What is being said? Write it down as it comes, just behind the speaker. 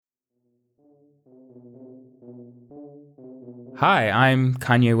Hi, I'm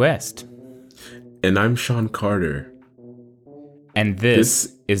Kanye West. And I'm Sean Carter. And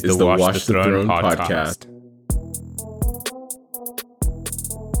this is the Watch the Throne podcast.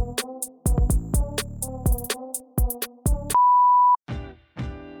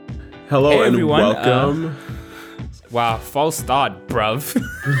 Hello Hey, and everyone, welcome. Wow, false start, bruv.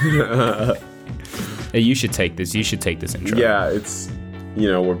 Hey, you should take this. You should take this intro. Yeah, it's,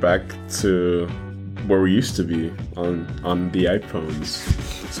 we're back to where we used to be on the iPhones.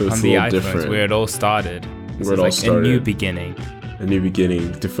 So it's On a the little iPhones, different. where it all started. This Where it is all like started. a new beginning. A new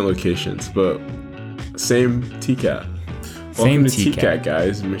beginning, different locations, but same TCAT. Same Welcome to TCAT. TCAT,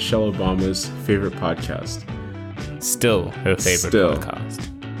 guys. Michelle Obama's favorite podcast. Still her favorite Still. podcast.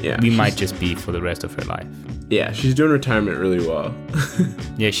 Yeah, We she's- might just be for the rest of her life. Yeah, she's doing retirement really well.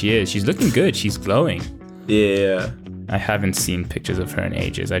 Yeah, she is. She's looking good. She's glowing. Yeah. I haven't seen pictures of her in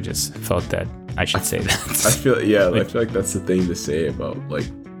ages. I just felt that I should say I that. feel like that's the thing to say about like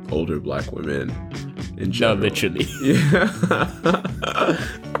older black women in No, general. literally. Yeah.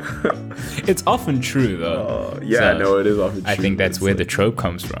 It's often true, though. Yeah, So, no, it is often true. I think but that's it's where like- the trope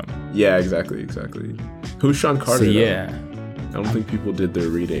comes from. Yeah, exactly. Who's Sean Carter? So, though? yeah. I don't think people did their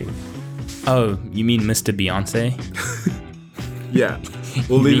reading. Oh, you mean Mr. Beyonce? Yeah,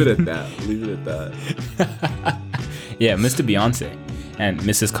 we'll leave it at that. Yeah, Mr. Beyonce and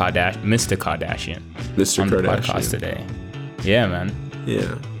Mrs. Mr. Kardashian Mr. on the Kardashian. podcast today. Yeah, man.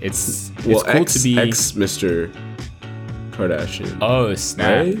 Yeah. It's Well, cool to be. ex Mr. Kardashian. Oh,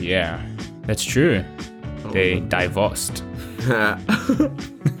 snap. Right? Yeah, that's true. They man. divorced.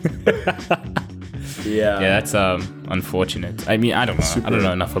 Yeah. Yeah, that's unfortunate. I mean, I don't know. Super. I don't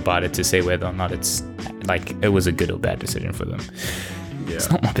know enough about it to say whether or not it's like it was a good or bad decision for them. Yeah. It's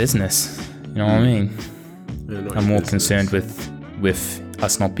not my business. You know what I mean? Yeah, no, I'm more business. concerned with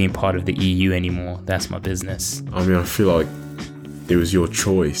us not being part of the EU anymore. That's my business. I mean, I feel like it was your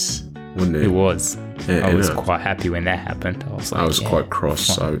choice, wasn't it? It was. And- I and, was uh, quite happy when that happened. I was like, I was yeah, quite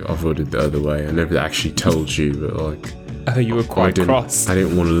cross. I voted the other way. I never actually told you, but like, Oh, you were I quite didn't, cross. I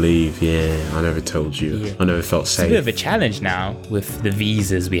didn't want to leave. Yeah, I never told you. Yeah. I never felt It's a bit of safe. a challenge now with the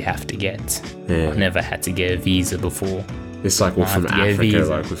visas we have to get. Yeah. I've never had to get a visa before. It's like we're I from have to get a Africa. visa.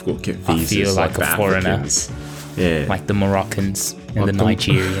 Like we've got to get I visas. feel like the a foreigner. Africans. Yeah. Like the Moroccans and the Like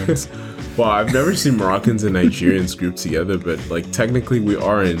the- Nigerians. Well, I've never seen Moroccans and Nigerians grouped together, but like technically we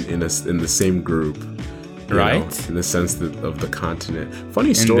are in the same group, you Right? know, in the sense of the continent.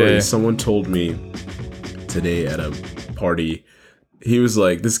 Funny story. the- Someone told me today at a party. He was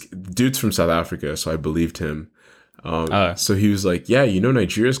like, "This dude's from South Africa," so I believed him. So he was like, "Yeah,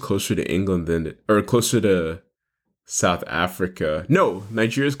 Nigeria's closer to England closer to South Africa. No,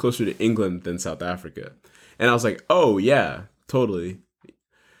 Nigeria's closer to England than South Africa." And I was like, "Oh yeah, totally."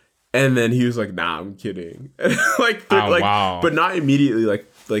 And then he was like, "Nah, I'm kidding." Wow. But not immediately. Like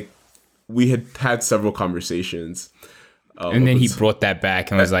we had several conversations. And then he with- brought that back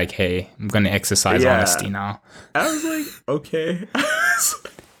and was like, hey, I'm going to exercise Yeah. honesty now. I was like, okay.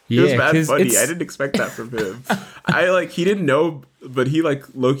 It was Yeah, bad 'cause funny. it's- I didn't expect that from him. He didn't know, but he like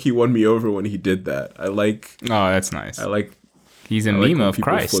low key won me over when he did that. Oh, that's nice. He's a I like meme when of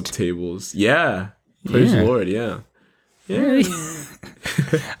people flip Christ. tables. Yeah. Praise Yeah. the Lord, yeah. Yeah.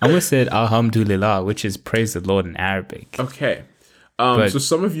 I almost said Alhamdulillah, which is praise the Lord in Arabic. Okay. But- So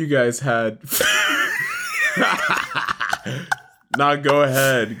some of you guys had Nah, go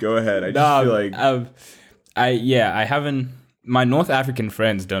ahead. I just feel like I haven't. My North African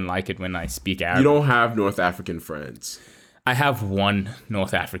friends don't like it when I speak Arabic. you don't have North African friends. I have one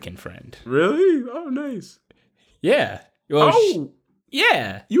North African friend. Really? Oh, nice. Yeah. Well, Oh,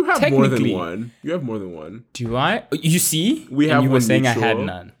 yeah. you have more than technically. one. You have more than one. Do I? You see? We And have you were one saying I had mutual.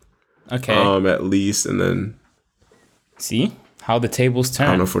 none. Okay. At least, and then See how the tables I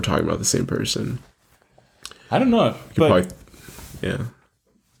don't know turn. if we're talking about the same person. I don't know. You But probably, yeah.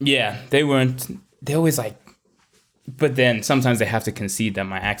 yeah, they weren't. They always like. But then sometimes they have to concede that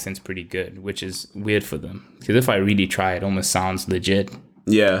my accent's pretty good, which is weird for them. Because if I really try, it almost sounds legit.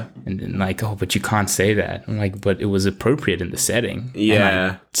 Yeah. And then like, oh, but you can't say that. I'm like, but it was appropriate in the setting. And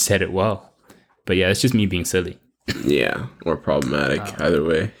Yeah. I said it well. But yeah, it's just me being silly. Yeah. Or problematic, either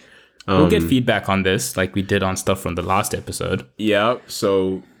way. We'll get feedback on this, like we did on stuff from the last episode. Yeah.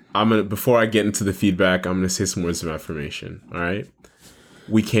 So before I get into the feedback, I'm gonna say some words of affirmation. All right.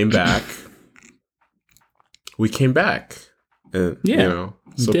 We came back. And, Yeah,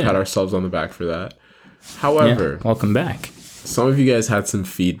 so did. pat ourselves on the back for that. Yeah, However, welcome back. some of you guys had some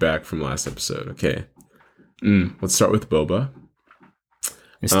feedback from last episode. Okay. Let's start with Boba.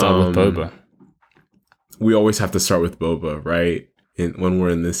 Let's start with Boba. We always have to start with Boba, right? when we're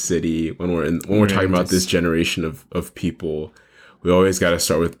in this city, when we're talking about this generation of people, we always got to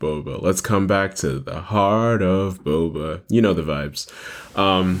start with boba. Let's come back to the heart of boba. You know the vibes.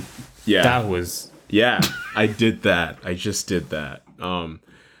 Yeah. That was... Yeah, I did that. I just did that.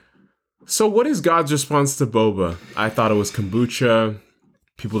 So what is God's response to boba? I thought it was kombucha.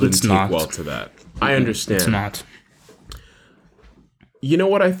 People didn't take well to that. I understand. It's not. You know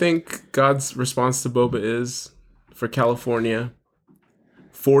what I think God's response to boba is for California?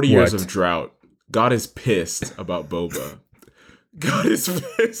 40 years of drought. God is pissed about boba. God is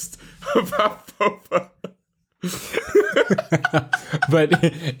pissed about boba.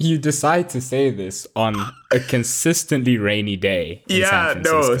 But you decide to say this on a consistently rainy day in San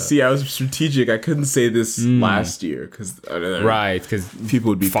Francisco. No, see, I was strategic. I couldn't say this last year because people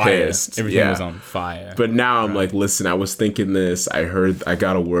would be pissed. Everything was on fire. But now I'm like, listen, I was thinking this. I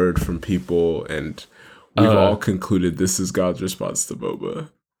got a word from people, and we've all concluded this is God's response to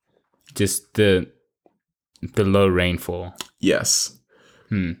boba. Just the low rainfall. Yes.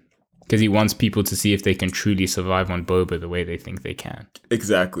 Because he wants people to see if they can truly survive on boba the way they think they can.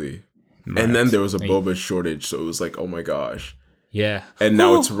 Exactly. Right. And then there was a boba shortage, so it was like, oh my gosh. Yeah. And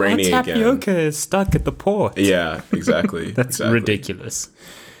now it's raining again. Tapioca is stuck at the port. Yeah, exactly. That's ridiculous.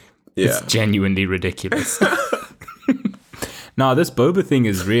 Yeah. It's genuinely ridiculous. No, this boba thing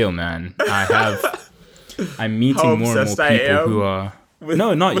is real, man. I'm meeting more and more people who are...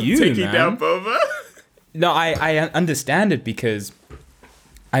 No, not you, taking man. Down boba? No, I understand it because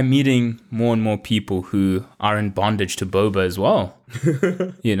I'm meeting more and more people who are in bondage to boba as well.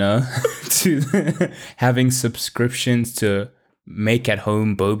 You know, to having subscriptions to make at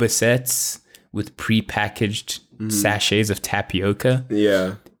home boba sets with prepackaged sachets of tapioca.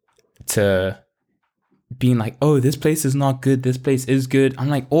 Yeah. To being like, oh, this place is not good. This place is good. I'm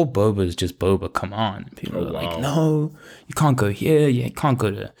like, all boba is just boba. Come on. People are like, no, you can't go here. You can't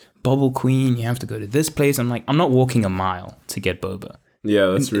go to Bubble Queen. You have to go to this place. I'm like, I'm not walking a mile to get boba. Yeah,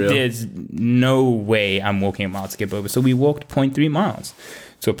 that's real. There's no way I'm walking a mile to get boba. So we walked 0.3 miles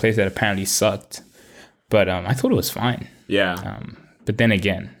to a place that apparently sucked. But I thought it was fine. Yeah. But then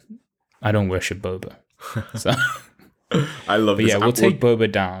again, I don't worship boba. So I love this. Yeah, we'll take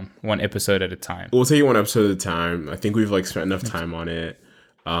boba down one episode at a time. We'll take one episode at a time. I think we've spent enough time on it.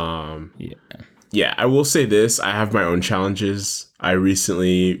 Yeah, I will say this. I have my own challenges. I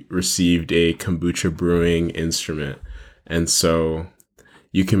recently received a kombucha brewing instrument. And so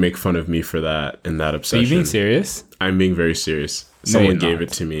you can make fun of me for that and that obsession. Are you being serious? I'm being very serious. Someone gave it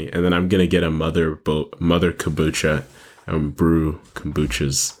to me. And then I'm going to get a mother kombucha and brew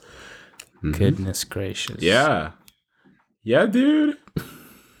kombuchas. Mm-hmm. Goodness gracious. Yeah. Yeah, dude.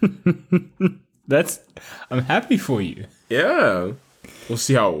 I'm happy for you. Yeah. We'll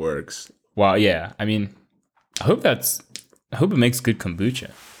see how it works. Well, yeah. I mean, I hope it makes good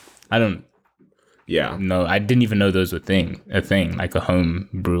kombucha. I don't. Yeah. No, I didn't even know those were a thing, like a home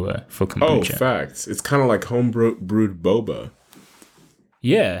brewer for kombucha. Oh, facts. It's kind of like home brewed boba.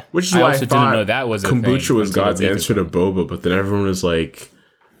 Yeah. Which is why I also didn't know that was a thing. Kombucha was God's answer to boba, but then everyone was like,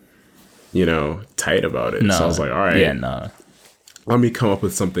 tight about it. No. So I was like, all right. Yeah, no. Let me come up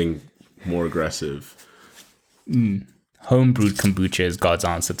with something more aggressive. Home brewed kombucha is God's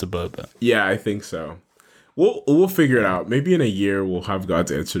answer to boba. Yeah, I think so. We'll figure it out. Maybe in a year we'll have God's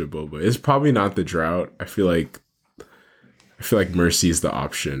answer to boba. It's probably not the drought. I feel like mercy is the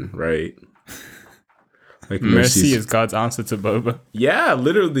option, right? Like mercy is God's answer to boba. Yeah,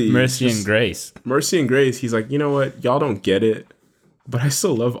 literally. Mercy and grace. Mercy and grace. He's like, you know what? Y'all don't get it, but I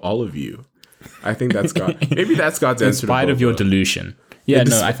still love all of you. I think that's God. Maybe that's God's answer to boba. In spite of your delusion. Yeah,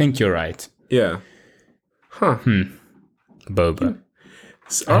 no, I think you're right. Yeah. Huh. Boba.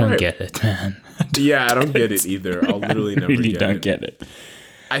 I don't get it, man. Yeah, I don't get it either. I'll literally never really don't get it.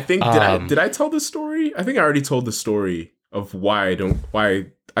 I think did I tell the story? I think I already told the story of why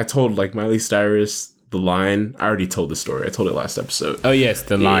I told like Miley Cyrus the line. I already told the story. I told it last episode. Oh yes,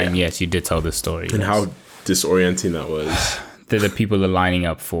 the line. Yes, you did tell the story. And how disorienting that was. That the people are lining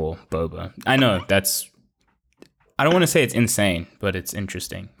up for boba. I know I don't want to say it's insane, but it's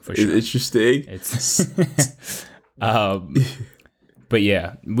interesting for sure. It's interesting. It's but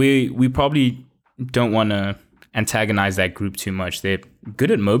yeah, we probably don't want to antagonize that group too much. They're good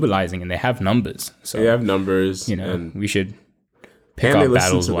at mobilizing and they have numbers. So they have numbers. And we should pick our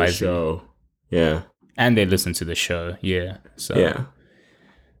battles wisely. Show. Yeah. And they listen to the show. Yeah. So yeah.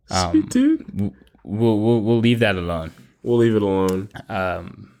 Sweet dude. We'll leave that alone. We'll leave it alone.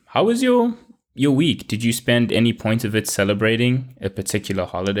 How was your week? Did you spend any point of it celebrating a particular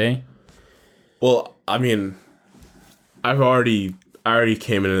holiday? Well, I mean, I already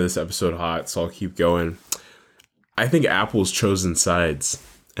came into this episode hot, so I'll keep going. I think Apple's chosen sides.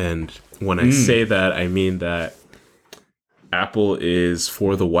 And when I say that, I mean that Apple is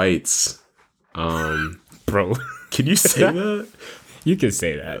for the whites. Bro. Can you say that? You can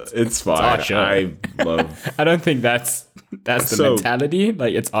say that. It's fine. It's our show. I love... I don't think that's the mentality.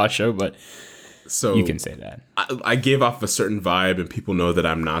 Like, it's our show, but so you can say that. I gave off a certain vibe, and people know that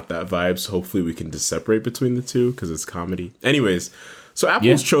I'm not that vibe, so hopefully we can just separate between the two, because it's comedy. Anyways, so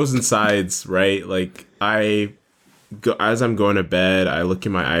Apple's chosen sides, right? Like, as I'm going to bed, I look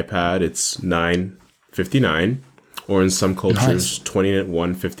at my iPad, it's 9:59, or in some cultures,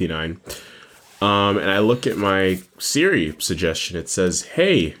 21:59. And I look at my Siri suggestion. It says,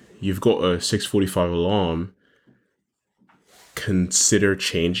 hey, you've got a 6:45 alarm. Consider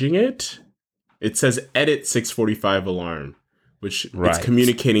changing it. It says edit 6:45 alarm, which it's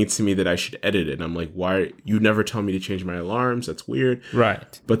communicating to me that I should edit it. And I'm like, why? You never tell me to change my alarms. That's weird.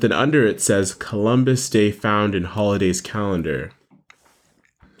 Right. But then under it says Columbus Day found in holidays calendar.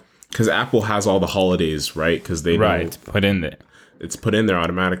 Because Apple has all the holidays, right? Because they know put in there. It's put in there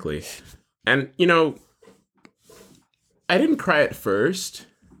automatically. And, you know, I didn't cry at first,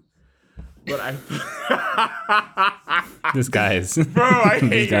 but This guy is... Bro, I hate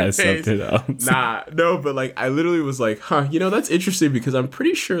this guy is face. something else. Nah, no, but, like, I literally was like, you know, that's interesting because I'm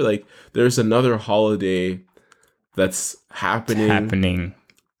pretty sure, like, there's another holiday that's happening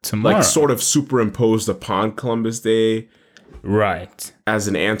tomorrow. Like, sort of superimposed upon Columbus Day. Right. As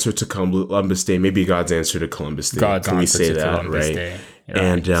an answer to Columbus Day. Maybe God's answer to Columbus Day. Can we say that, Columbus right? Day.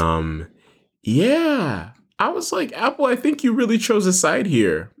 And, yeah, I was like, Apple, I think you really chose a side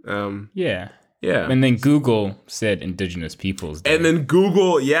here. Yeah. And then Google said Indigenous Peoples Day. And then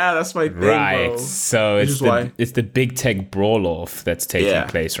Google, that's my thing, right. bro. So it's the big tech brawl off that's taking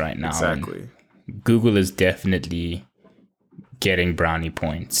place right now. Exactly. And Google is definitely getting brownie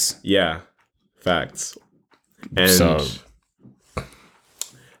points. Yeah. Facts. And so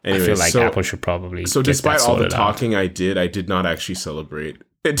anyway, I feel like Apple should probably. So despite all the talking I did not actually celebrate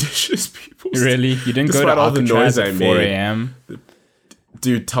Indigenous Peoples Day. Really? You didn't go to all the noise at 4 a.m.?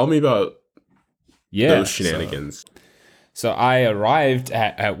 Dude, tell me about those shenanigans. So I arrived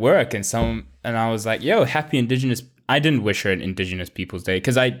at work and I was like, yo, happy Indigenous. I didn't wish her an Indigenous Peoples Day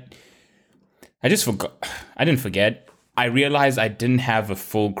because I just forgot. I didn't forget. I realized I didn't have a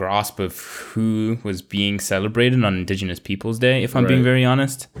full grasp of who was being celebrated on Indigenous Peoples Day, if I'm being very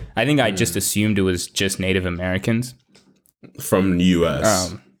honest. I think I just assumed it was just Native Americans. From the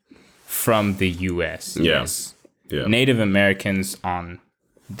U.S. From the U.S. Yes. Yeah. Native Americans on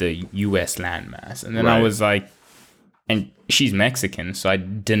the U.S. landmass. And then I was like, and she's Mexican, so I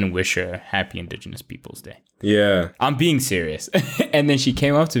didn't wish her happy Indigenous Peoples Day. Yeah. I'm being serious. And then she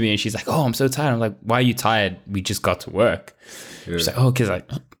came up to me and she's like, oh, I'm so tired. I'm like, why are you tired? We just got to work. Yeah. She's like, oh, because I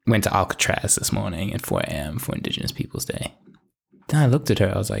went to Alcatraz this morning at 4 a.m. for Indigenous Peoples Day. Then I looked at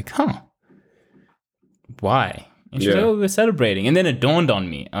her. I was like, why? And she's like, oh, we're celebrating. And then it dawned on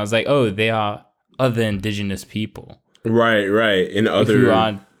me. I was like, oh, they are other Indigenous people. Right. In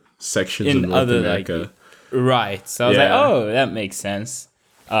other sections of North America. Right. So I was like, oh, that makes sense.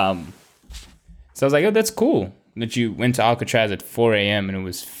 So I was like, oh, that's cool that you went to Alcatraz at 4 a.m. and it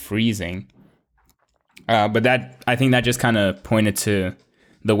was freezing. But I think that just kind of pointed to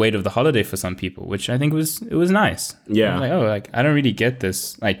the weight of the holiday for some people, which I think was nice. Yeah. I was like, I don't really get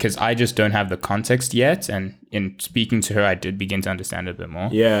this, because I just don't have the context yet. And in speaking to her, I did begin to understand it a bit more.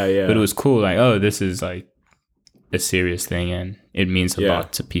 Yeah. But it was cool. Like, oh, this is like a serious thing and it means a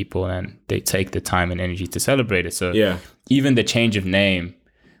lot to people and they take the time and energy to celebrate it. So even the change of name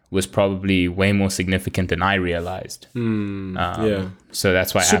was probably way more significant than I realized. So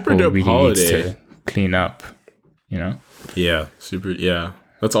that's why super Apple really holiday. needs to clean up, you know? Yeah.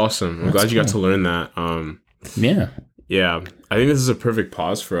 That's awesome. I'm glad you got to learn that. Yeah. I think this is a perfect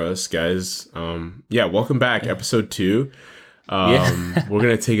pause for us, guys. Welcome back. Episode 2. We're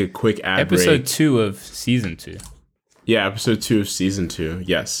going to take a quick ad break. Episode 2 of season 2. Yeah, episode 2 of season 2.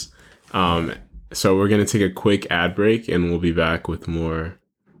 Yes. So we're going to take a quick ad break and we'll be back with more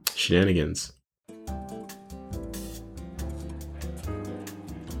shenanigans.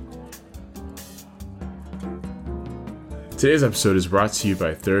 Today's episode is brought to you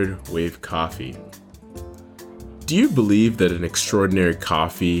by Third Wave Coffee. Do you believe that an extraordinary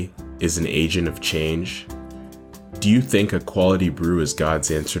coffee is an agent of change? Do you think a quality brew is God's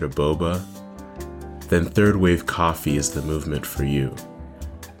answer to boba? Then Third Wave Coffee is the movement for you.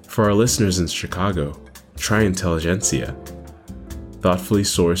 For our listeners in Chicago, try Intelligentsia. Thoughtfully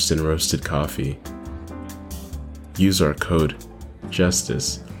sourced and roasted coffee. Use our code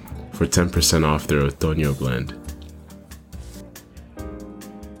JUSTICE for 10% off their Otoño blend.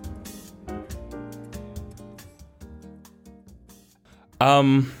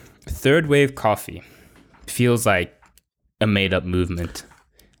 Third wave coffee feels like a made up movement.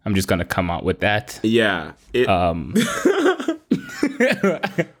 I'm just gonna come out with that. Yeah.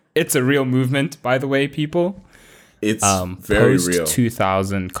 It's a real movement, by the way, people. It's very post real.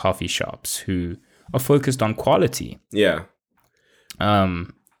 2000 coffee shops who are focused on quality. Yeah.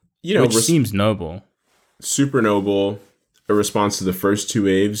 Which seems noble. Super noble. A response to the first two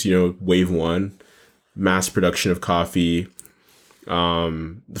waves, wave one, mass production of coffee.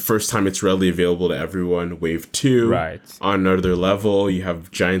 The first time it's readily available to everyone. Wave two, right. On another level, you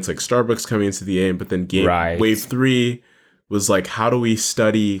have giants like Starbucks coming into the game, but then wave three was like, how do we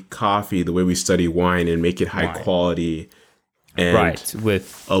study coffee the way we study wine and make it high quality and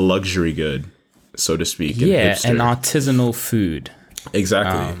with a luxury good, so to speak. Yeah, an artisanal food.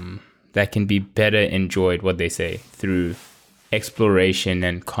 Exactly. That can be better enjoyed, what they say, through exploration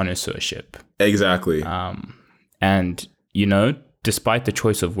and connoisseurship. Exactly. And, despite the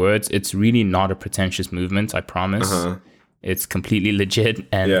choice of words, it's really not a pretentious movement, I promise. It's completely legit,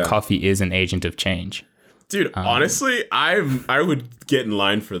 and coffee is an agent of change. Dude, honestly, I would get in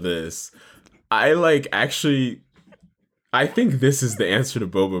line for this. I think this is the answer to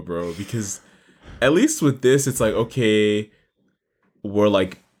boba, bro, because at least with this, it's like, okay, we're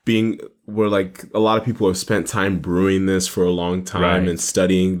like a lot of people have spent time brewing this for a long time and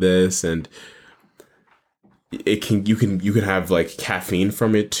studying this, and you can have like caffeine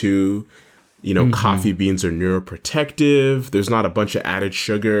from it too. Coffee beans are neuroprotective. There's not a bunch of added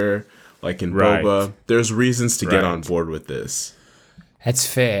sugar like in boba. There's reasons to get on board with this. That's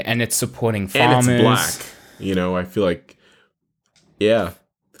fair, and it's supporting farmers. And it's black. I feel like,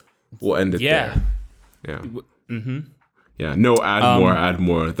 we'll end it there. Yeah. Mm-hmm. Yeah. No, add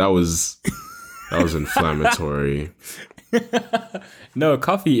more. That was inflammatory. No,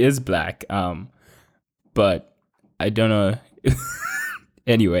 coffee is black. But I don't know.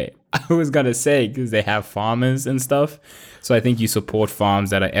 Anyway, I was gonna say, because they have farmers and stuff, so I think you support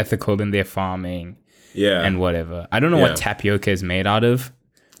farms that are ethical in their farming. Yeah. And whatever. I don't know what tapioca is made out of.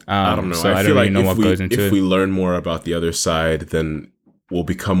 I don't know. So I don't really know what goes into it. If we learn more about the other side, then we'll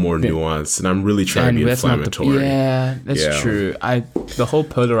become more nuanced. And I'm really trying to be inflammatory. That's true. The whole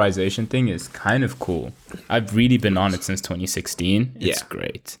polarization thing is kind of cool. I've really been on it since 2016. It's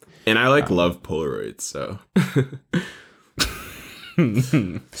great. And I love Polaroids, so.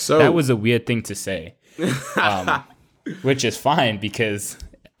 So that was a weird thing to say. Which is fine, because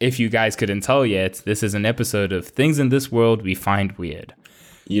if you guys couldn't tell yet, this is an episode of Things in This World We Find Weird.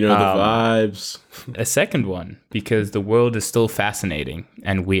 The vibes. A second one, because the world is still fascinating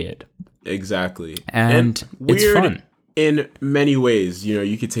and weird. Exactly. And weird, it's fun. In many ways.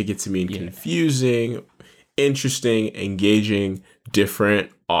 You could take it to mean confusing, interesting, engaging,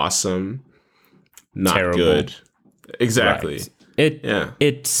 different, awesome, not terrible. Good. Exactly. Right.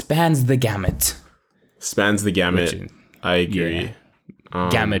 It spans the gamut. I agree.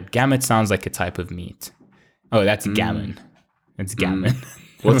 Yeah. Gamut sounds like a type of meat. Oh, that's gammon. It's gammon.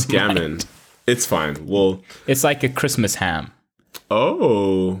 What's gammon? It's fine. Well, it's like a Christmas ham.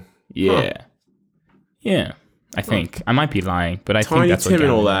 Oh. Yeah. Huh. Yeah. I think. I might be lying, but I think that's what gammon is. Tiny Tim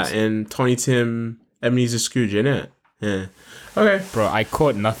and all that, and Tiny Tim, Ebenezer Scrooge in it. Yeah. Okay. Bro, I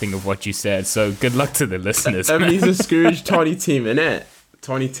caught nothing of what you said, so good luck to the listeners. Ebenezer Scrooge, Tiny Tim in it.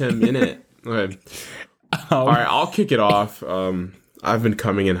 Tiny Tim in it. Okay. All right, I'll kick it off. I've been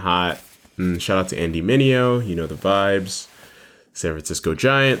coming in hot. Shout out to Andy Mineo. You know the vibes. San Francisco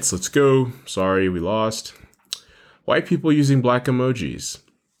Giants. Let's go. Sorry, we lost. White people using black emojis.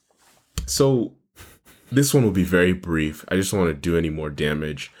 So this one will be very brief. I just don't want to do any more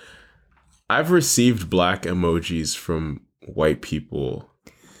damage. I've received black emojis from white people.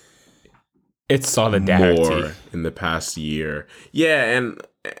 It's solidarity. More in the past year. Yeah, and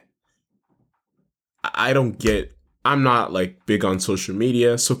I'm not big on social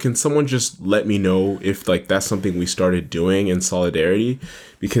media, so can someone just let me know if that's something we started doing in solidarity?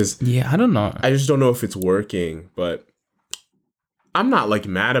 Because I don't know. I just don't know if it's working, but I'm not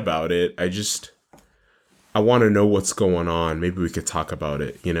mad about it. I want to know what's going on. Maybe we could talk about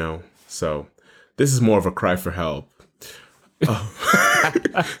it, So this is more of a cry for help. Oh.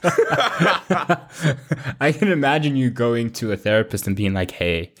 I can imagine you going to a therapist and being like,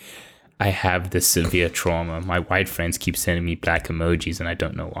 hey, I have this severe trauma. My white friends keep sending me black emojis and I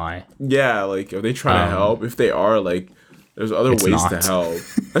don't know why. Yeah, are they trying to help? If they are, there's other ways to help.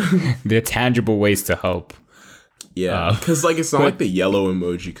 There are tangible ways to help. Yeah, because it's not the yellow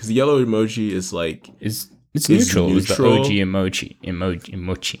emoji. Because the yellow emoji is it's neutral. It's the OG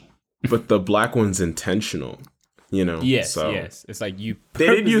emoji. But the black one's intentional. Yes, so yes. It's you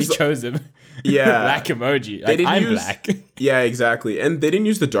purposely chose them. Yeah. Black emoji. Like, I'm black. Yeah, exactly. And they didn't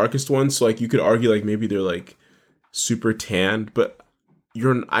use the darkest one, so like you could argue like maybe they're like super tanned, but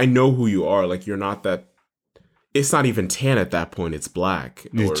I know who you are. Like you're not that. It's not even tan at that point. It's black.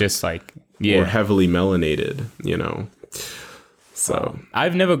 It's just like or heavily melanated. You know. So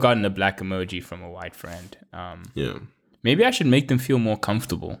I've never gotten a black emoji from a white friend. Yeah. Maybe I should make them feel more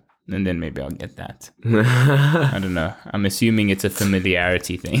comfortable, and then maybe I'll get that. I don't know. I'm assuming it's a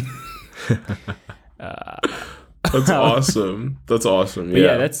familiarity thing. That's awesome. That's awesome.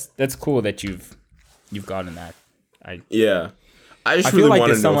 Yeah, that's cool that you've gotten that. I just really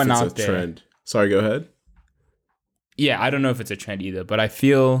want to know if it's a trend. Sorry, go ahead. Yeah, I don't know if it's a trend either, but I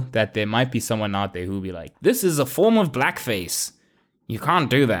feel that there might be someone out there who'll be like, "This is a form of blackface. You can't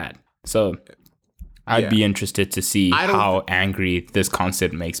do that." So I'd be interested to see how angry this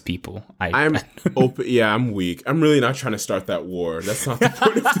concept makes people. I'm open. Yeah, I'm weak. I'm really not trying to start that war. That's not the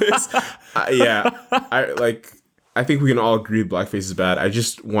point of this. I think we can all agree blackface is bad. I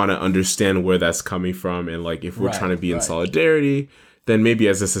just want to understand where that's coming from, and like if we're trying to be in solidarity, then maybe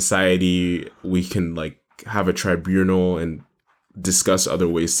as a society we can like have a tribunal and discuss other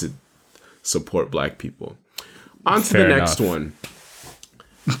ways to support black people. On to the next one.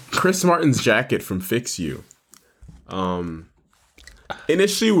 Chris Martin's jacket from Fix You.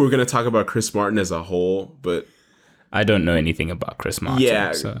 Initially, we were going to talk about Chris Martin as a whole, but I don't know anything about Chris Martin.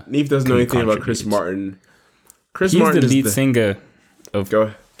 Yeah, so Neve doesn't know anything about Chris Martin. He's Martin the lead singer of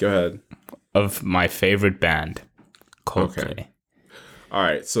go ahead of my favorite band, Coldplay. Okay. All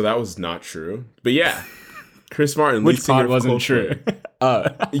right, so that was not true, but yeah, Chris Martin. Which part wasn't true?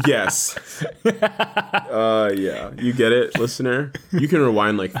 Yes. Yeah, you get it, listener. You can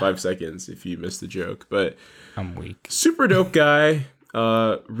rewind like 5 seconds if you missed the joke, but I'm weak. Super dope guy.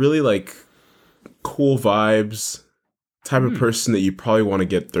 Really like cool vibes. Type of person that you probably want to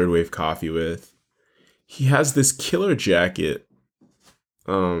get third wave coffee with. He has this killer jacket.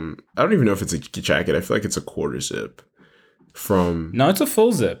 I don't even know if it's a jacket. I feel like it's a quarter zip. No, it's a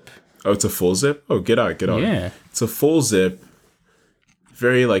full zip. Oh, it's a full zip? Oh, get out. Yeah. It's a full zip.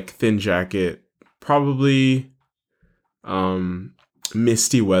 Very like thin jacket. Probably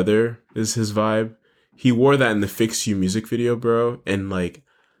misty weather is his vibe. He wore that in the Fix You music video, bro. And like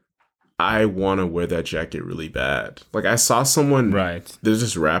I want to wear that jacket really bad. Like I saw someone. Right. There's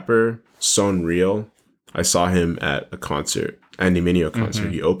this rapper, Son Real. I saw him at a concert, Andy Mineo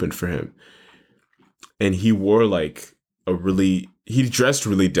concert. He opened for him. And he wore like he dressed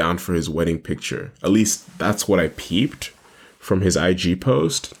really down for his wedding picture. At least that's what I peeped from his IG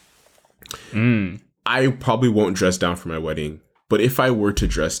post. I probably won't dress down for my wedding, but if I were to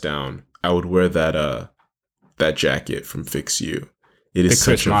dress down, I would wear that jacket from Fix You. It is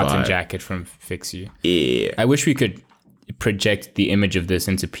such a vibe. The Chris Martin jacket from Fix You. Yeah. I wish we could project the image of this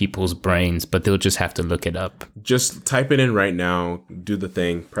into people's brains, but they'll just have to look it up. Just type it in right now, do the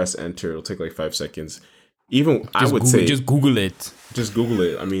thing, press enter. It'll take like 5 seconds. Just Google it. Just Google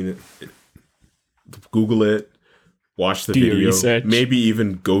it. I mean, Google it. Watch the video. Research. Maybe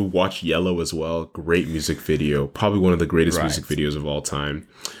even go watch Yellow as well. Great music video. Probably one of the greatest music videos of all time.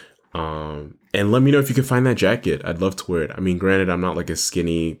 And let me know if you can find that jacket. I'd love to wear it. I mean, granted, I'm not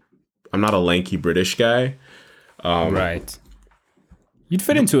a lanky British guy. Right. You'd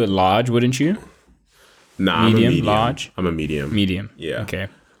fit into a large, wouldn't you? Nah, medium, large. I'm a medium. Medium. Yeah. Okay.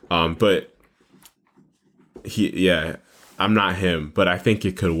 But I'm not him, but I think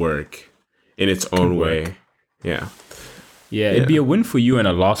it could work in its own way. Yeah. Yeah, it'd be a win for you and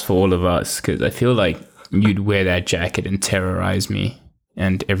a loss for all of us, because I feel like you'd wear that jacket and terrorize me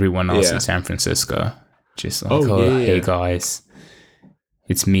and everyone else in San Francisco. Just like, hey guys,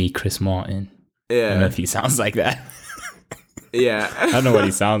 it's me, Chris Martin. Yeah. I don't know if he sounds like that. Yeah. I don't know what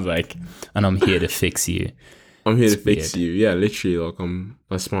he sounds like. And I'm here to fix you. I'm here to fix you. Yeah, literally, like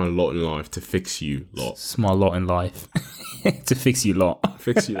I spent a lot in life to fix you lot. Small lot in life. To fix you lot.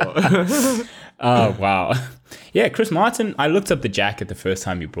 Fix you lot. Oh, wow. Yeah, Chris Martin, I looked up the jacket the first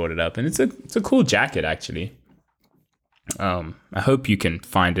time you brought it up, and it's a cool jacket, actually. I hope you can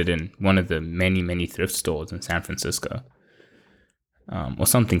find it in one of the many, many thrift stores in San Francisco. Or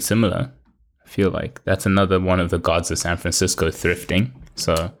something similar. I feel like that's another one of the gods of San Francisco, thrifting.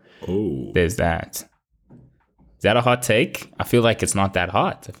 So there's that. Is that a hot take? I feel like it's not that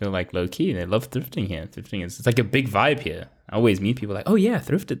hot. I feel like low key. They love thrifting here. It's like a big vibe here. I always meet people like, oh yeah, I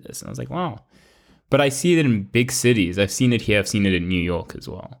thrifted this. And I was like, wow. But I see it in big cities. I've seen it here. I've seen it in New York as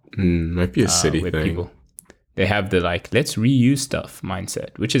well. Might be a city thing. People, they have the like, let's reuse stuff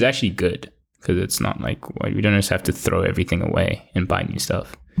mindset, which is actually good because it's not like, we don't just have to throw everything away and buy new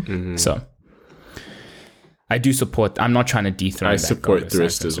stuff. Mm-hmm. So I do support. I'm not trying to dethrone. I support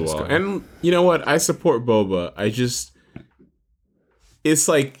Thrist as well, and you know what? I support boba. It's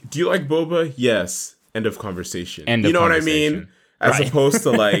like, do you like boba? Yes. End of conversation. You know what I mean? As opposed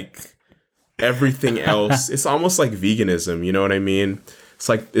to like everything else. It's almost like veganism. You know what I mean? It's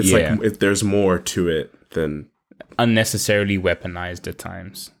like if there's more to it than unnecessarily weaponized at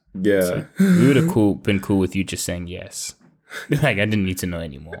times. Yeah, so we would have been cool with you just saying yes. Like I didn't need to know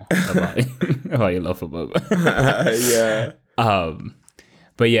anymore about your love for boba. Yeah.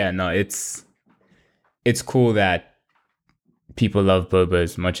 But yeah, no, it's cool that people love boba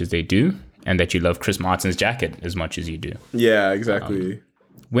as much as they do, and that you love Chris Martin's jacket as much as you do. Yeah, exactly.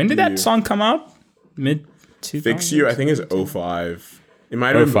 When did that song come out? Mid 2000s? Fix You, I think it's 05. It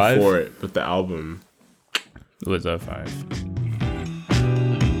might have been before it, but the album it was 05.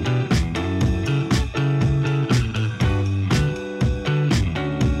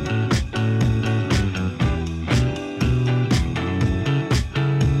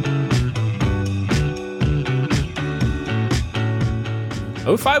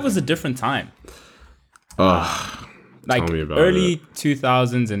 05 was a different time. Like early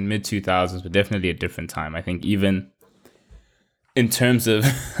 2000s and mid 2000s were definitely a different time. I think even in terms of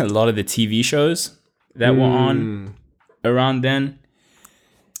a lot of the TV shows that were on around then,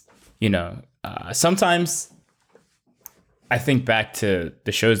 you know, sometimes I think back to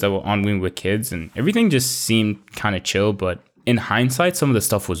the shows that were on when we were kids and everything just seemed kind of chill. But in hindsight, some of the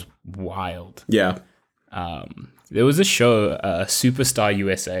stuff was wild. Yeah. There was a show, Superstar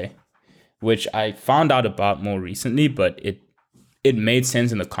USA, which I found out about more recently, but it made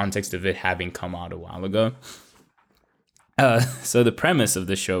sense in the context of it having come out a while ago. So the premise of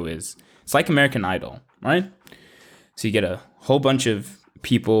the show is, it's like American Idol, right? So you get a whole bunch of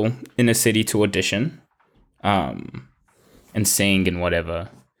people in a city to audition, and sing and whatever.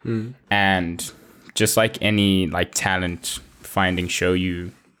 And just like any like talent finding show,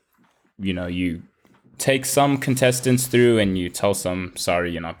 you take some contestants through and you tell some,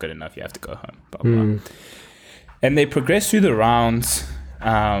 sorry, you're not good enough, you have to go home, blah, blah. And they progress through the rounds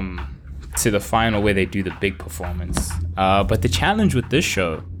to the final where they do the big performance. But the challenge with this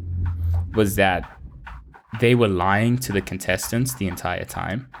show was that they were lying to the contestants the entire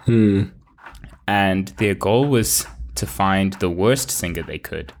time. And their goal was to find the worst singer they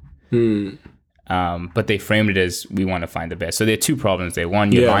could. But they framed it as, we want to find the best. So there are two problems there.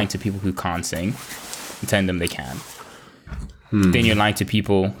 One, you're lying to people who can't sing, telling them they can. Then you're lying to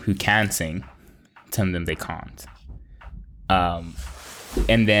people who can sing, telling them they can't.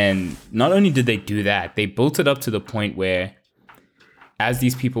 And then not only did they do that, they built it up to the point where as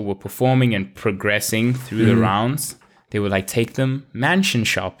these people were performing and progressing through the rounds, they would like take them mansion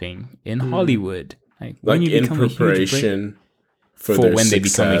shopping in Hollywood. Like when you in preparation for their when success. They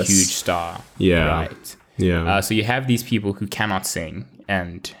become a huge star. Yeah. Right. Yeah. So you have these people who cannot sing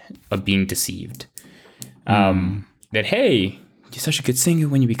and are being deceived. That, hey, you're such a good singer,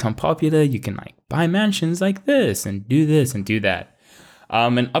 when you become popular, you can like buy mansions like this and do that.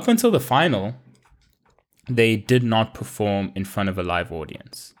 And up until the final, they did not perform in front of a live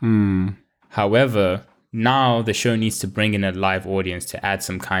audience. However, now the show needs to bring in a live audience to add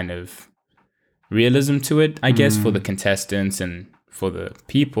some kind of realism to it, I guess, for the contestants and for the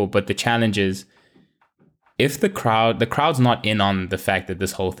people. But the challenge is, if the crowd's not in on the fact that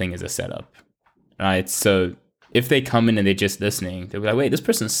this whole thing is a setup, right? So if they come in and they're just listening, they'll be like, wait, this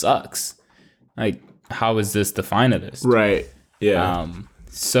person sucks. Like, how is this the finalist? Right. Yeah.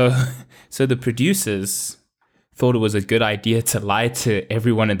 So the producers thought it was a good idea to lie to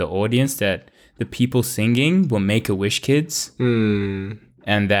everyone in the audience that the people singing were Make-A-Wish kids, and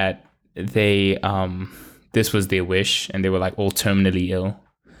that they this was their wish, and they were like all terminally ill.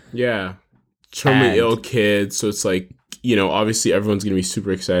 Yeah. Terminally ill kids. So it's like, you know, obviously everyone's going to be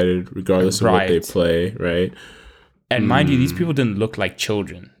super excited regardless of what they play, right? And mind you, these people didn't look like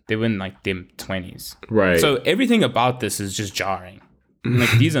children. They were in like their 20s. Right. So everything about this is just jarring.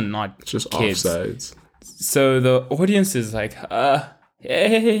 Like, these are not just kids. Offsides. So the audience is like,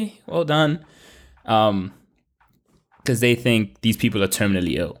 hey, well done. Because they think these people are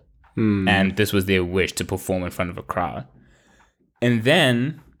terminally ill. And this was their wish, to perform in front of a crowd. And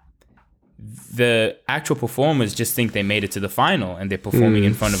then the actual performers just think they made it to the final, and they're performing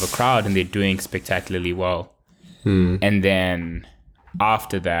in front of a crowd, and they're doing spectacularly well. And then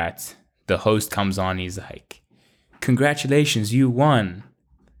after that, the host comes on, he's like, congratulations, you won.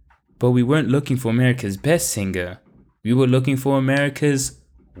 But we weren't looking for America's best singer. We were looking for America's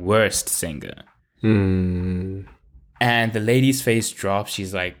worst singer. And the lady's face drops.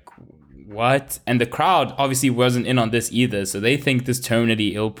 She's like, what? And the crowd obviously wasn't in on this either. So they think this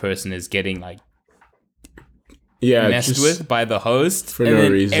terminally ill person is getting like messed with by the host, for no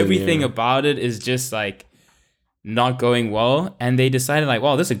reason. Everything about it is just like not going well, and they decided like,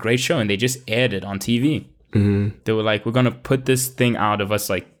 wow, this is a great show, and they just aired it on TV. They were like, we're gonna put this thing out of us,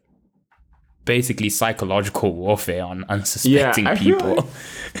 like basically psychological warfare on unsuspecting people.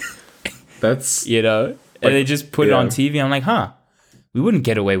 That's you know, like, and they just put it on TV. I'm like, we wouldn't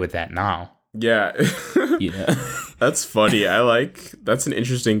get away with that now. Yeah. You know? That's funny. That's an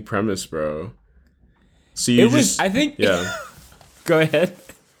interesting premise, bro. So I think go ahead.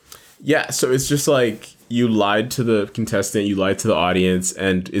 Yeah, so it's just like you lied to the contestant, you lied to the audience,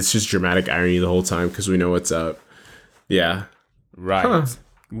 and it's just dramatic irony the whole time because we know what's up. Yeah. Right.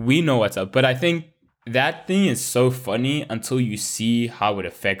 We know what's up. But I think that thing is so funny until you see how it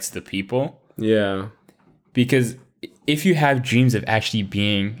affects the people. Yeah. Because if you have dreams of actually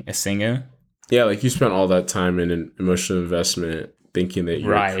being a singer. Yeah, like you spent all that time in an emotional investment thinking that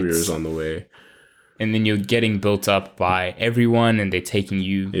your career is on the way. And then you're getting built up by everyone and they're taking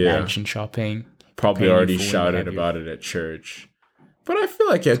you mansion shopping. Probably already shouted about it at church. But I feel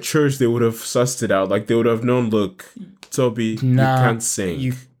like at church they would have sussed it out. Like they would have known, look, Toby, you can't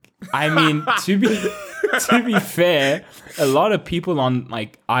sing. I mean, to be fair, a lot of people on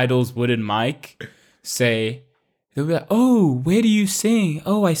like Idol's Wooden Mic say, they'll be like, oh, where do you sing?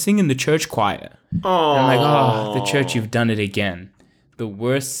 Oh, I sing in the church choir. Oh, I'm like, the church, you've done it again. The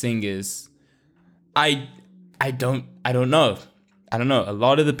worst singers. I don't know. I don't know. A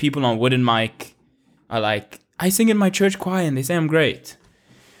lot of the people on Wooden Mic are like, I sing in my church choir and they say I'm great.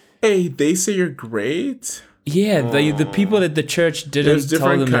 Hey, they say you're great? Yeah, the people at the church didn't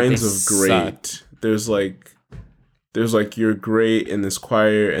tell them that they There's different kinds of great. Sucked. There's like you're great in this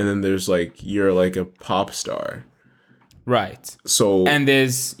choir, and then there's like you're like a pop star. Right. So and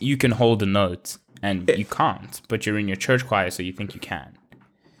you can hold a note and you can't, but you're in your church choir, so you think you can.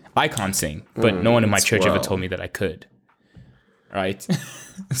 I can't sing, but no one in my church ever told me that I could. Right?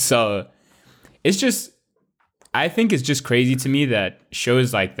 So I think it's just crazy to me that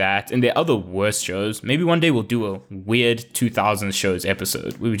shows like that, and there are other worse shows. Maybe one day we'll do a weird 2000s shows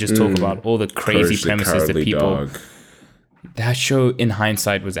episode. We would just talk about all the crazy premises that people... Dog. That show, in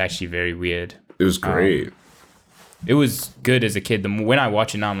hindsight, was actually very weird. It was great. It was good as a kid. When I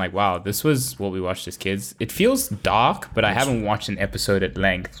watch it now, I'm like, wow, this was what we watched as kids. It feels dark, but I haven't watched an episode at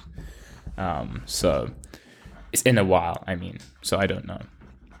length. So it's in a while, so I don't know.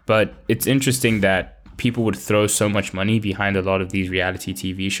 But it's interesting that people would throw so much money behind a lot of these reality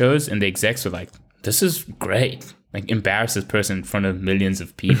TV shows, and the execs were like, this is great. Like, embarrass this person in front of millions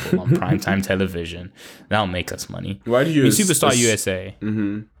of people on primetime television. That'll make us money. Why did you... Superstar USA.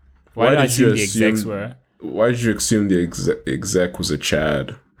 Mm-hmm. Why did I assume the execs were... Why did you assume the exec was a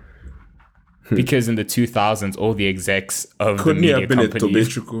Chad? Because in the 2000s, all the execs of the media companies... Couldn't he have been a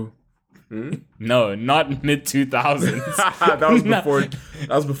Tobitrico? No, not mid 2000s. That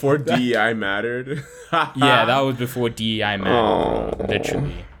was before DEI mattered. Yeah, that was before DEI mattered,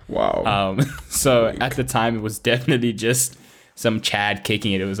 literally. Wow. So at the time, it was definitely just some Chad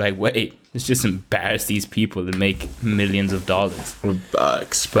kicking it. It was like, wait, let's just embarrass these people and make millions of dollars.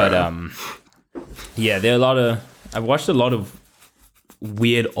 Bucks, but yeah, there are a lot of... I've watched a lot of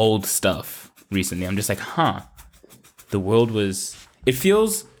weird old stuff recently. I'm just like, the world was... It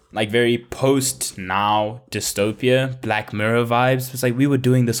feels like very post-now dystopia, Black Mirror vibes. It's like we were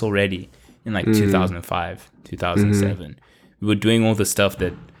doing this already in like 2005, 2007. We were doing all the stuff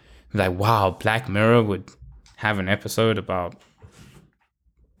that... Like, wow, Black Mirror would have an episode about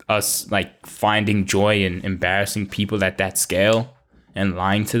us like finding joy in embarrassing people at that scale and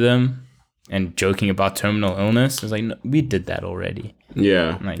lying to them and joking about terminal illness. It's like, no, we did that already.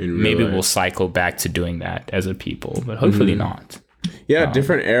 Yeah. Like, maybe we'll cycle back to doing that as a people, but hopefully not. Yeah,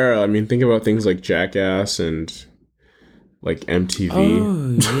 different era. I mean, think about things like Jackass and like MTV.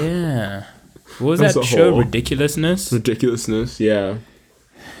 Oh, yeah. What was that show? Ridiculousness? Ridiculousness, yeah.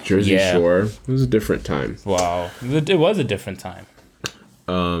 Jersey Shore. It was a different time. Wow. It was a different time.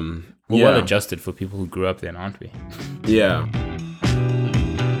 We're well adjusted for people who grew up then, aren't we? Yeah.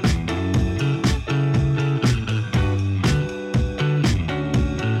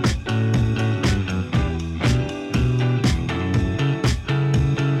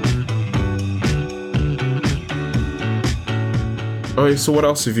 Okay, so what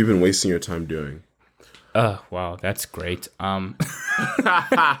else have you been wasting your time doing? Wow, that's great. I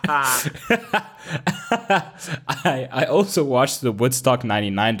also watched the Woodstock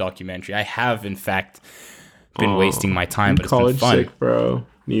 99 documentary. I have, in fact, been wasting my time, but it's been fun. Sick, bro.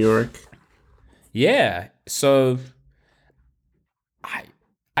 New York. Yeah, so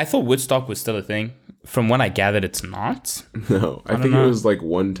I thought Woodstock was still a thing. From what I gathered, it's not. No, I think it was like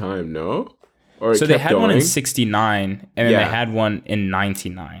one time, no? Or so they had going? one in 69, and then they had one in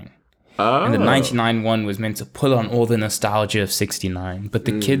 99. Oh. And the 99 one was meant to pull on all the nostalgia of 69. But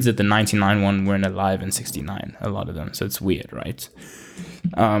the kids at the 99 one weren't alive in 69, a lot of them. So it's weird, right?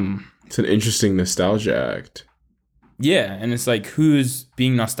 It's an interesting nostalgia act. Yeah, and it's like, who's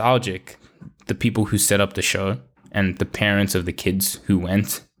being nostalgic? The people who set up the show and the parents of the kids who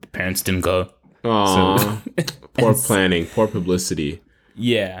went. The parents didn't go. Oh, so, poor planning, poor publicity.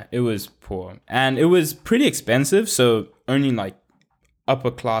 Yeah, it was poor. And it was pretty expensive, so only like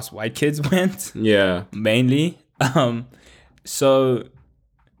upper class white kids went. Yeah. Mainly. So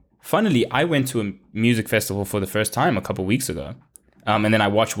funnily, I went to a music festival for the first time a couple weeks ago. And then I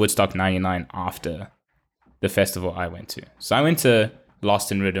watched Woodstock 99 after the festival I went to. So I went to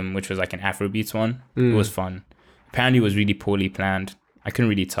Lost in Rhythm, which was like an Afrobeats one. It was fun. Apparently it was really poorly planned. I couldn't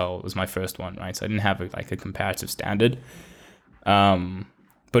really tell. It was my first one, right? So I didn't have a comparative standard.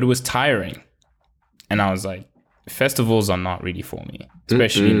 But it was tiring. And I was like, festivals are not really for me,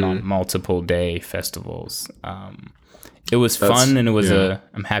 especially not multiple day festivals. It was fun, and it was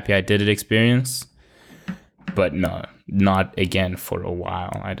I'm happy I did it experience. But no, not again for a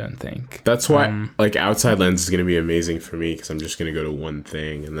while, I don't think. That's why like Outside Lens is going to be amazing for me, because I'm just going to go to one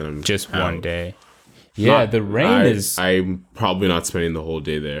thing and then I'm just out. One day. Yeah, the rain is... I'm probably not spending the whole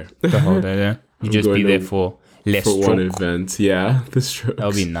day there. The whole day there? You just be there for one event. Yeah, the Strokes.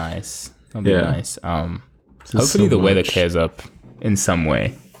 That'll be nice. Hopefully the weather clears up in some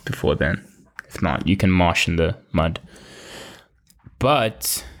way before then. If not, you can marsh in the mud.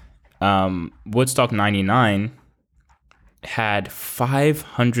 But Woodstock 99 had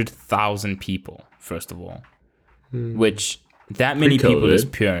 500,000 people, first of all. Which, that many people is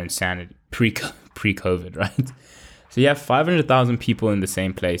pure insanity. Pre-COVID, right? So you have 500,000 people in the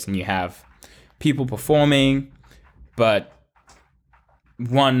same place, and you have people performing, but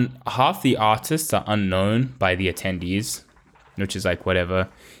half the artists are unknown by the attendees, which is like whatever.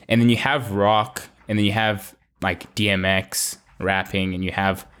 And then you have rock, and then you have like DMX rapping, and you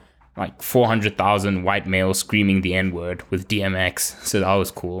have like 400,000 white males screaming the N-word with DMX. So that was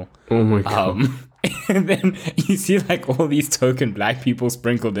cool. Oh my God. And then you see like all these token black people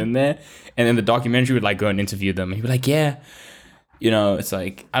sprinkled in there, and then the documentary would like go and interview them, and he'd be like, yeah, you know, it's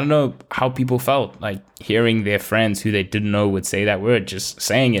like, I don't know how people felt like hearing their friends who they didn't know would say that word just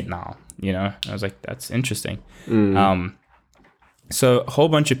saying it now, you know. I was like, that's interesting. So a whole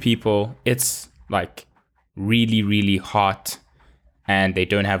bunch of people, it's like really, really hot, and they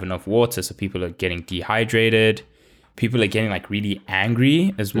don't have enough water, so people are getting dehydrated. People are getting like really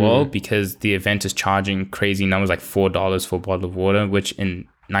angry as well, because the event is charging crazy numbers, like $4 for a bottle of water, which in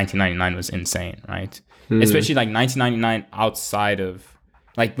 1999 was insane, right? Especially like 1999 outside of,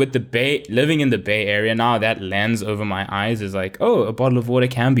 like with the Bay, living in the Bay Area now, that lens over my eyes is like, oh, a bottle of water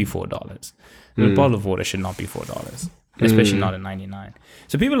can be $4. But a bottle of water should not be $4, especially not in 99.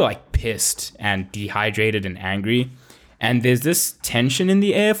 So people are like pissed and dehydrated and angry. And there's this tension in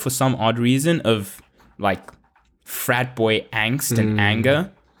the air for some odd reason of like frat boy angst and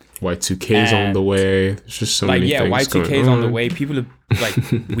anger. Y2K's on the way. There's just so many things Y2K's on the way. People are like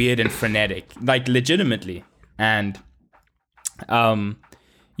weird and frenetic, like legitimately. And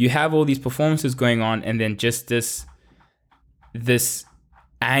you have all these performances going on, and then just this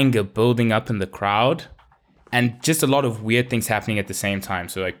anger building up in the crowd, and just a lot of weird things happening at the same time.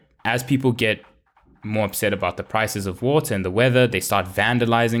 So like as people get more upset about the prices of water and the weather, they start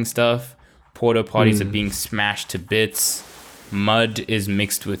vandalizing stuff. Porta potties are being smashed to bits. Mud is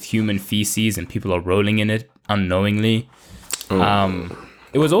mixed with human feces, and people are rolling in it unknowingly.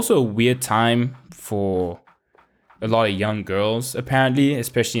 It was also a weird time for a lot of young girls, apparently,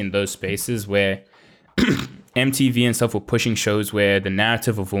 especially in those spaces where MTV and stuff were pushing shows where the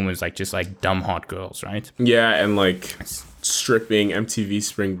narrative of women was like just like dumb hot girls, right? Yeah, and like stripping, MTV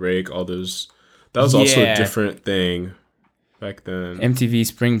Spring Break, all those. That was also a different thing back then. MTV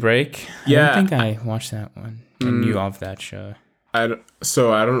Spring Break? Yeah. I don't think I watched that one. I knew of that show. I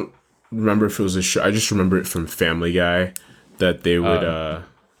don't remember if it was a show. I just remember it from Family Guy that they would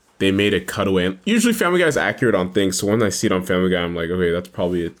they made a cutaway. And usually Family Guy is accurate on things, so when I see it on Family Guy, I'm like, okay, that's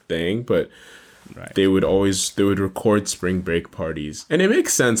probably a thing. But they would record spring break parties, and it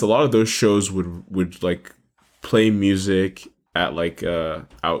makes sense. A lot of those shows would like play music at like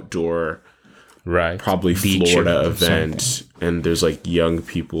outdoor, probably beach Florida event, and there's like young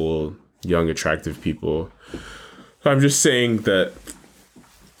attractive people. I'm just saying that.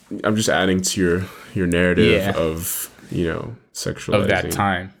 I'm just adding to your narrative of, you know, sexualizing of that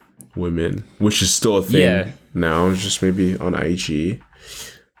time women, which is still a thing now. It's just maybe on IG,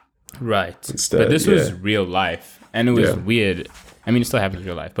 right? Instead, but this was real life, and it was weird. I mean, it still happens in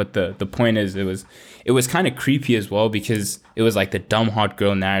real life, but the point is, it was kind of creepy as well, because it was like the dumb hot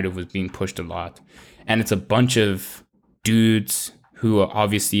girl narrative was being pushed a lot, and it's a bunch of dudes who are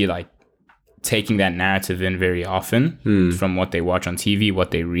obviously like taking that narrative in very often from what they watch on TV, what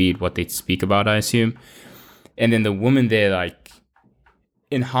they read, what they speak about, I assume. And then the woman there, like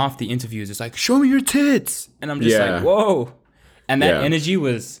in half the interviews, is like, "Show me your tits," and I'm just like, "Whoa!" And that energy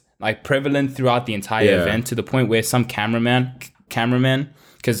was like prevalent throughout the entire event, to the point where some cameramen,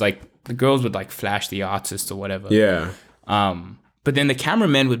 because like the girls would like flash the artist or whatever. Yeah. But then the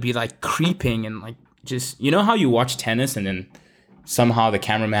cameraman would be like creeping and like, just, you know how you watch tennis and then somehow the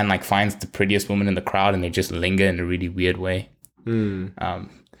cameraman like finds the prettiest woman in the crowd and they just linger in a really weird way.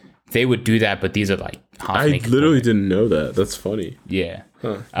 They would do that, but these are like half I literally didn't know that. That's funny. Yeah.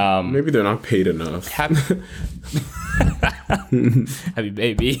 Huh. Maybe they're not paid enough. Happy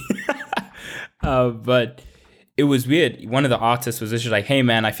baby. But it was weird. One of the artists was just like, "Hey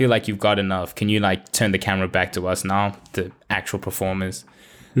man, I feel like you've got enough. Can you like turn the camera back to us now?" The actual performers.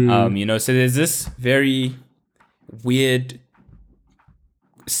 You know, so there's this very weird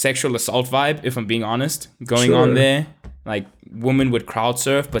sexual assault vibe, if I'm being honest, going on there. Like, women would crowd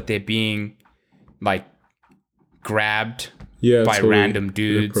surf, but they're being like grabbed by random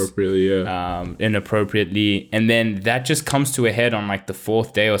dudes inappropriately. And then that just comes to a head on like the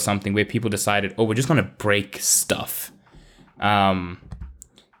 4th day or something, where people decided, oh, we're just gonna break stuff. And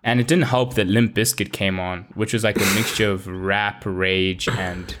it didn't help that Limp Bizkit came on, which was like a mixture of rap, rage,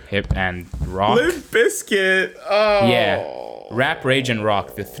 and hip and rock. Limp Bizkit. Oh. Yeah. Rap, rage, and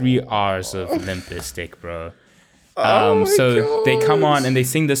rock. The 3 R's of Limp Bizkit, bro. So they come on and they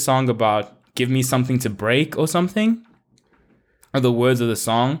sing this song about "give me something to break" or something. Or the words of the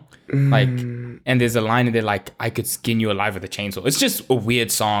song. Like, and there's a line in there like, "I could skin you alive with a chainsaw." It's just a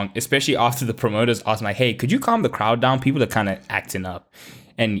weird song, especially after the promoters asked, like, "Hey, could you calm the crowd down? People are kind of acting up."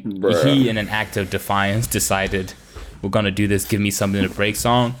 And he, in an act of defiance, decided, "We're going to do this "Give Me Something to Break"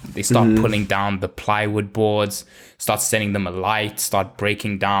 song." They start pulling down the plywood boards, start setting them alight, start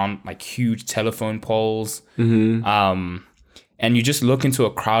breaking down like huge telephone poles. And you just look into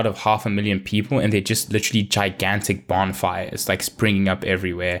a crowd of 500,000 people and they're just literally gigantic bonfires like springing up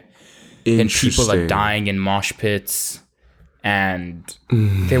everywhere. And people are dying in mosh pits. And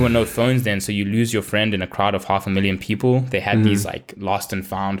there were no phones then, so you lose your friend in a crowd of 500,000 people. They had these like lost and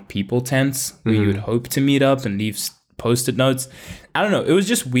found people tents where you would hope to meet up and leave post-it notes. I don't know. It was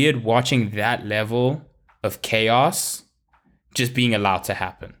just weird watching that level of chaos just being allowed to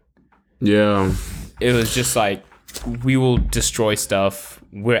happen. Yeah. It was just like, we will destroy stuff.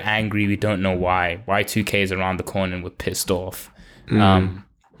 We're angry. We don't know why. Y2K is around the corner and we're pissed off.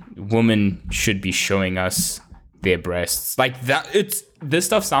 Women should be showing us their breasts. Like that. This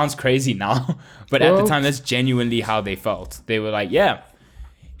stuff sounds crazy now, but at the time, that's genuinely how they felt. They were like, "Yeah,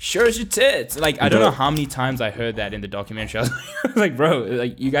 sure as your tits." Like, I don't know how many times I heard that in the documentary. I was like, bro,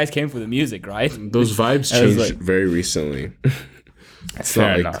 like, you guys came for the music, right? Those vibes changed very recently. It's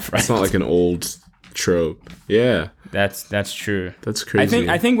fair enough, right? It's not like an old trope. Yeah. That's true. That's crazy.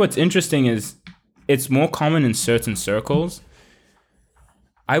 I think what's interesting is it's more common in certain circles,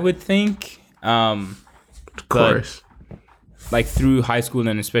 I would think. Of course. Like through high school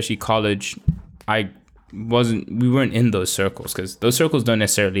and especially college, we weren't in those circles, because those circles don't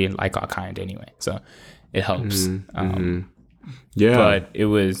necessarily like our kind anyway. So it helps. Yeah. But it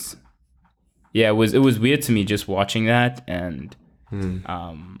was weird to me just watching that, and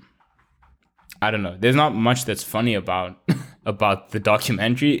I don't know. There's not much that's funny about the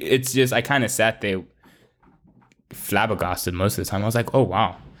documentary. It's just, I kind of sat there flabbergasted most of the time. I was like, oh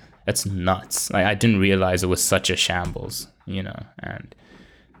wow, that's nuts. Like, I didn't realize it was such a shambles, you know, and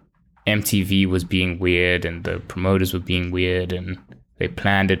MTV was being weird and the promoters were being weird and they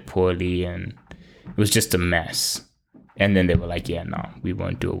planned it poorly and it was just a mess. And then they were like, yeah, no, we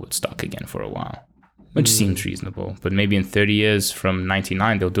won't do a Woodstock again for a while, which seems reasonable. But maybe in 30 years from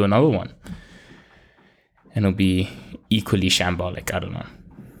 99, they'll do another one. And it'll be equally shambolic. I don't know.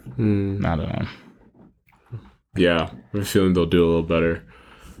 I don't know. Yeah, I have a feeling they'll do a little better.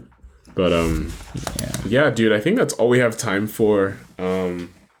 But yeah, dude, I think that's all we have time for.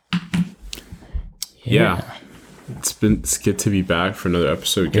 Yeah. It's good to be back for another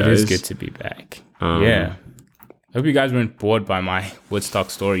episode, guys. It is good to be back. Yeah. I hope you guys weren't bored by my Woodstock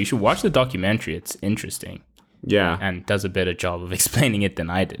story. You should watch the documentary. It's interesting. Yeah. And does a better job of explaining it than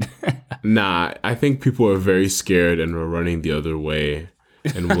I did. Nah, I think people are very scared and are running the other way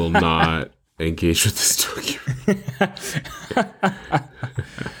and will not engage with this documentary.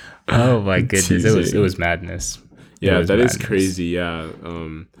 Oh my goodness. It was madness. Yeah, that is crazy. Yeah.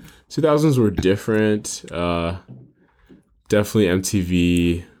 2000s were different. definitely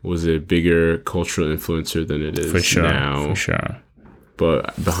MTV was a bigger cultural influencer than it is now. For sure.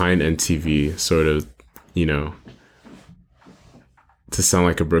 But behind MTV, sort of, you know, to sound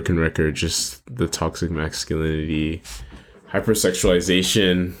like a broken record, just the toxic masculinity,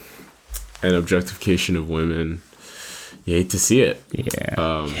 hypersexualization, and objectification of women. You hate to see it.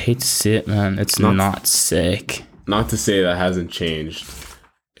 Yeah. You hate to see it, man. It's not sick. Not to say that hasn't changed.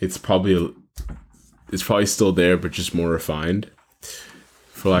 It's probably still there, but just more refined,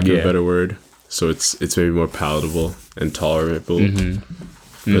 for lack of a better word. So it's maybe more palatable and tolerable,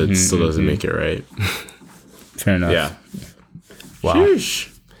 but it still doesn't make it right. Fair enough. Yeah. Wow. Sheesh.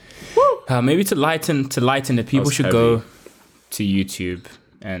 Maybe to lighten it, people should go to YouTube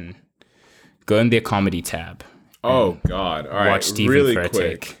and go in their comedy tab. Oh God! All right, watch Stephen really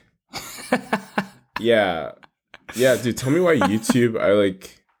Furtick. Quick. Yeah, dude. Tell me why YouTube.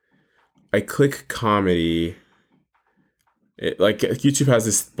 I click comedy. YouTube has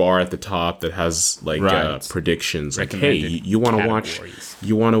this bar at the top that has predictions. Like, hey, you want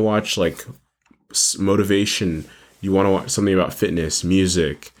to watch like motivation. You want to watch something about fitness,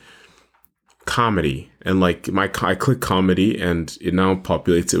 music, comedy, and like I click comedy, and it now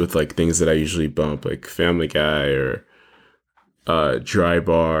populates it with like things that I usually bump, like Family Guy or Dry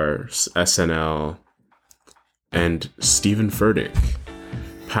Bar, SNL, and Stephen Furtick,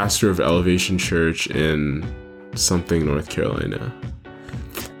 pastor of Elevation Church in something, North Carolina.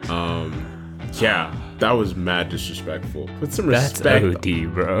 Yeah, that was mad disrespectful. Put some respect. That's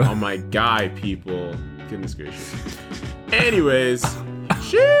OD, bro. On my guy, people. Goodness gracious. Anyways,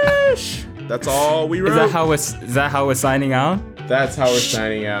 sheesh. That's all we wrote. Is that how we're signing out? That's how we're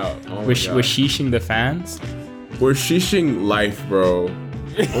signing out. Oh we're sheeshing the fans. We're sheeshing life, bro.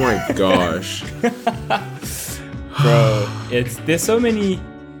 Oh my gosh. Bro, there's so many.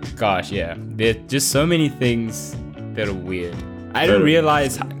 Gosh, yeah. There's just so many things that are weird. I didn't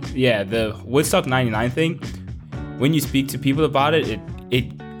realize, the Woodstock 99 thing, when you speak to people about it,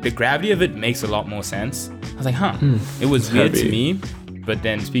 the gravity of it makes a lot more sense. I was like, it was weird to me, but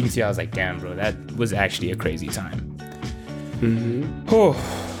then speaking to you, I was like, damn, bro, that was actually a crazy time. Mm-hmm. Oh,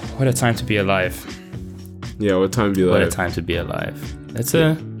 what a time to be alive. Yeah, what time to be alive. What a time to be alive. That's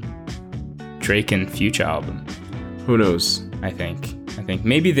a Drake and Future album. Who knows? I think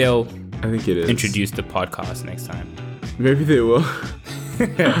maybe they'll it is. Introduce the podcast next time. Maybe they will.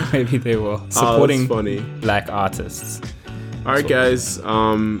 Maybe they will. Supporting funny. Black artists. All right, guys.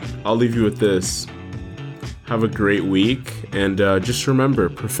 I'll leave you with this. Have a great week. And just remember,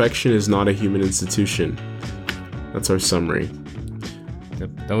 perfection is not a human institution. That's our summary.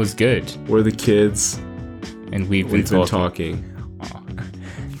 That was good. We're the kids. And we've been talking.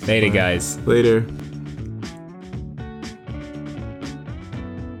 Aww. Later, guys. Later.